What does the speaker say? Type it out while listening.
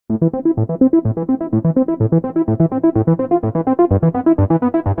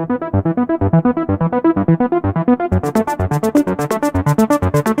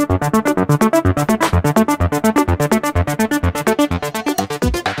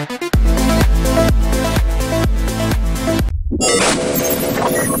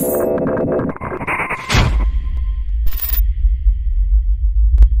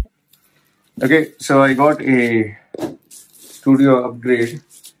Okay, so I got a studio upgrade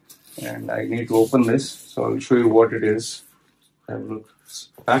and I need to open this. So I'll show you what it is. Have a look. It's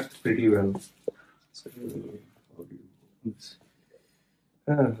packed pretty well. So, how do you open this?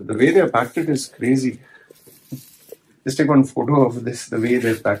 The way they packed it is crazy. Just take one photo of this, the way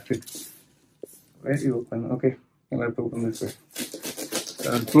they packed it. Where do you open? Okay, I'll have to open this way.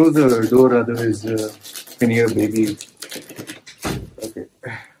 I'll close the door, otherwise you can hear baby. Okay.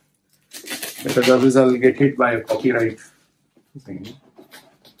 Because otherwise I'll get hit by a copyright thing.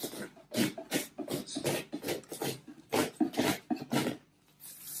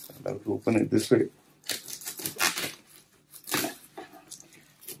 I'll have to open it this way.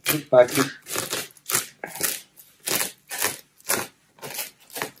 Pack it.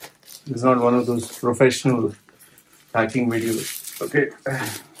 It's not one of those professional packing videos. Okay.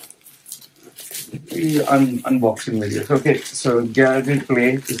 Unboxing videos. Okay, so Gadget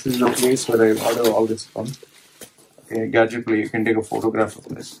Play. This is the place where I order all this from. Okay, Gadget Play. You can take a photograph of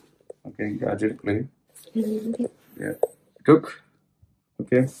this. Okay, Gadget Play. Yeah. Cook.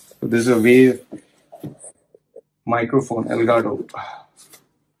 Okay. So this is a Wave microphone, Elgato.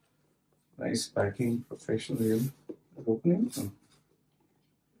 Nice packing, professional. Opening.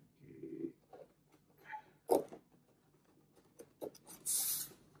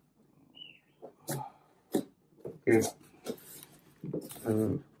 Okay.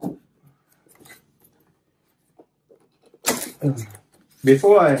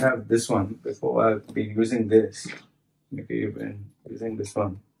 Before I have this one, before I've been using this, okay, been using this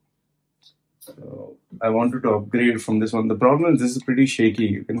one. So I wanted to upgrade from this one. The problem is this is pretty shaky.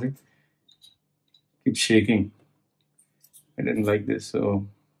 You can see, keep shaking. I didn't like this, so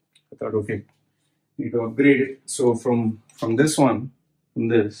I thought, okay, need to upgrade it. So from this one, from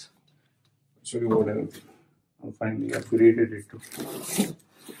this, I'll show you what I finally upgraded it to.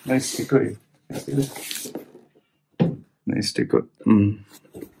 Nice sticker. Nice sticker.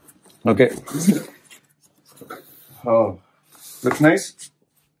 Okay. Oh, looks nice.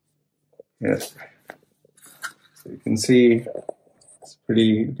 Yes. So you can see it's pretty.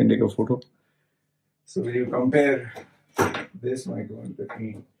 You can take a photo. So when you compare this microphone,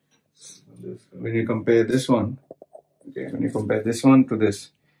 when you compare this one, okay, when you compare this one to this,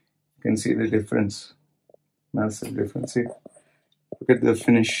 you can see the difference. Massive difference. See, look at the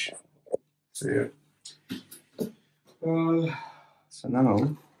finish. So yeah. So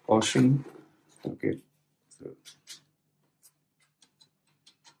now caution. Okay. So,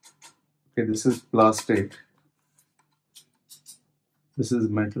 okay, this is plastic. This is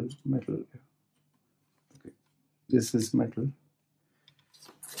metal. Okay. This is metal.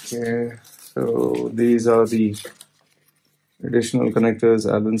 Okay. So these are the additional connectors,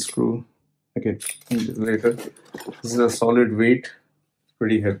 Allen screw. Okay, later. This is a solid weight,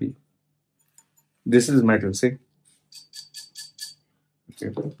 pretty heavy. This is metal, see?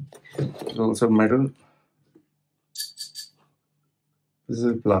 Okay, it's also metal. This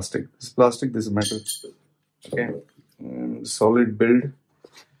is plastic. This is plastic, this is metal. Okay, solid build.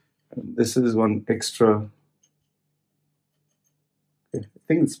 And this is one extra. Okay, I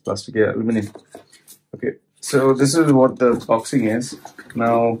think it's plastic, yeah, aluminum. Okay, so this is what the boxing is.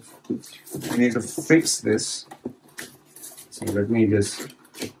 Now, I need to fix this. So let me just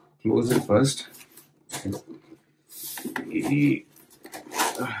close it first. Okay.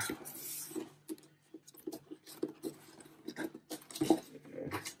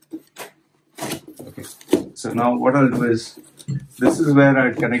 So now what I'll do is, this is where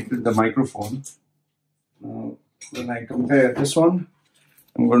I connected the microphone. Now, when I compare this one,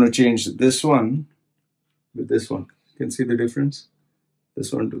 I'm going to change this one with this one. You can see the difference?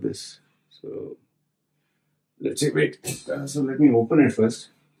 This one to this. So let's see, wait. So let me open it first.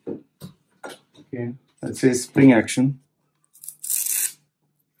 Okay, let's say spring action.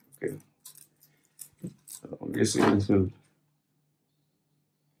 Okay. So obviously this will.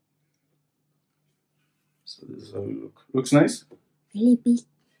 So this is how it look. Looks nice? Very big.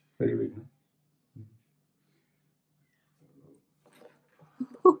 Very big. Very big.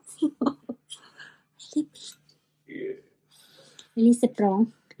 Yeah. Really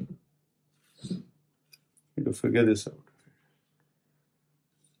strong. Need to figure this out.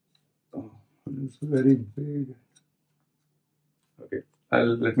 Oh, it's very big. Okay,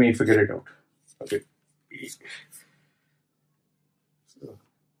 let me figure it out. Okay.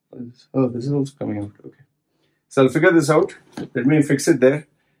 Oh, this is also coming out. Okay. So I'll figure this out. Let me fix it there.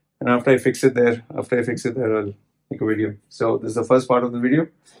 And after I fix it there, I'll make a video. So this is the first part of the video.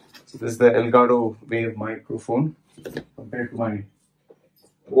 So this is the Elgato Wave microphone compared to my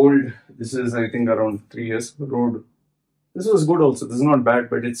old. This is, I think, around 3 years. Rode. This was good also. This is not bad,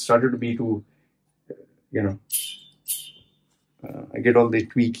 but it started to be too, you know, I get all the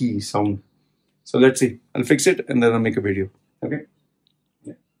tweaky sound. So let's see. I'll fix it and then I'll make a video. Okay.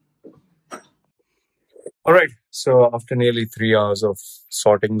 Yeah. All right. So after nearly 3 hours of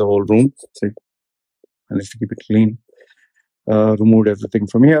sorting the whole room, managed to keep it clean. Removed everything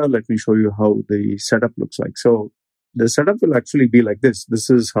from here. Let me show you how the setup looks like. So the setup will actually be like this. This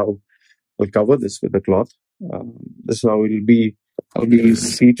is how I'll cover this with the cloth. This is how it'll be. I'll be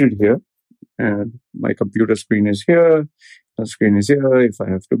seated here, and my computer screen is here. The screen is here. If I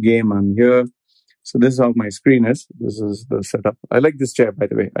have to game, I'm here. So this is how my screen is. This is the setup. I like this chair, by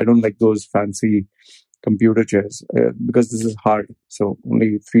the way. I don't like those fancy computer chairs because this is hard. So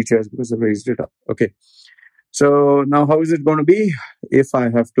only 3 chairs because I raised it up. Okay. So now how is it going to be? If I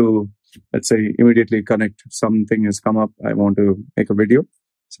have to, let's say, immediately connect, something has come up, I want to make a video.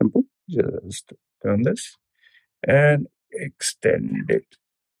 Simple. Just turn this and extend it.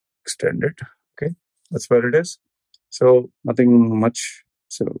 Extend it. Okay. That's where it is. So nothing much.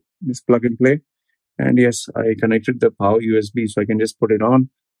 So just plug and play. And yes, I connected the power USB, so I can just put it on.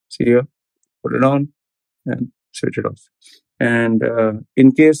 See here, put it on and switch it off. And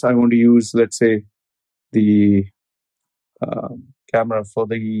in case I want to use, let's say, the camera for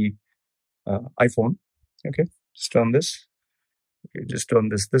the iPhone, okay, just turn this. Okay, just turn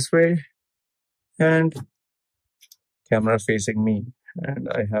this way, and camera facing me, and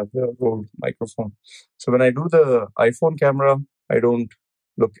I have the Rode microphone. So when I do the iPhone camera, I don't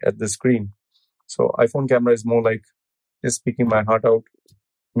look at the screen. So iPhone camera is more like just speaking my heart out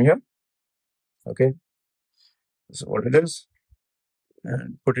from here. Okay, this is what it is,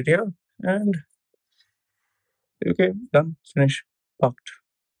 and put it here, and okay, done, finish, parked.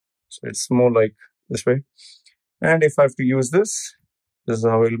 So it's more like this way. And if I have to use this is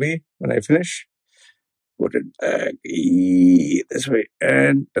how it will be when I finish. Put it back this way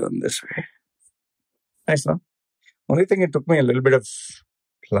and turn this way. Nice, no? Only thing, it took me a little bit of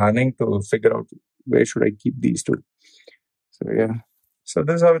planning to figure out where should I keep these two. So yeah. So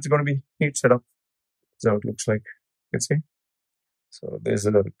this is how it's going to be. Neat setup. This is how it looks like. You can see. So there's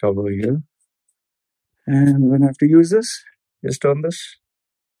a cover here. And when I have to use this, just turn this.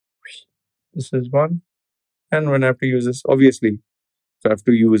 This is one. And when I have to use this, obviously, if I have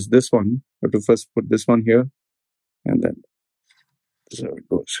to use this one, I have to first put this one here. And then this is how it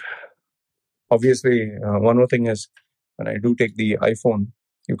goes. Obviously, one more thing is when I do take the iPhone,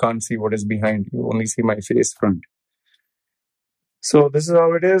 you can't see what is behind. You only see my face front. So this is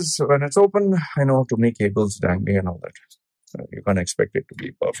how it is. When it's open, I know how to make cables dangling and all that. You can't expect it to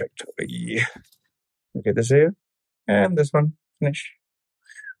be perfect. Yeah. Okay, this here. And this one, finish.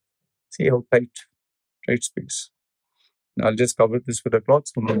 See how tight space. Now I'll just cover this with a cloth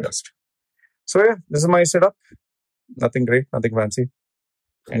so no dust. So yeah, this is my setup. Nothing great, nothing fancy.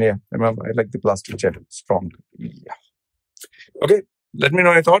 And yeah, remember, I like the plastic chair. Strong. Yeah. Okay, let me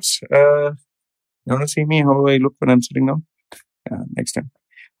know your thoughts. You want to see me how I look when I'm sitting down? Next time.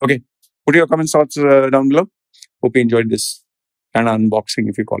 Okay, put your comments, thoughts down below. Hope you enjoyed this kind of unboxing,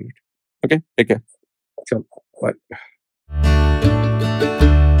 if you call it. Okay, take care. Ciao. Bye.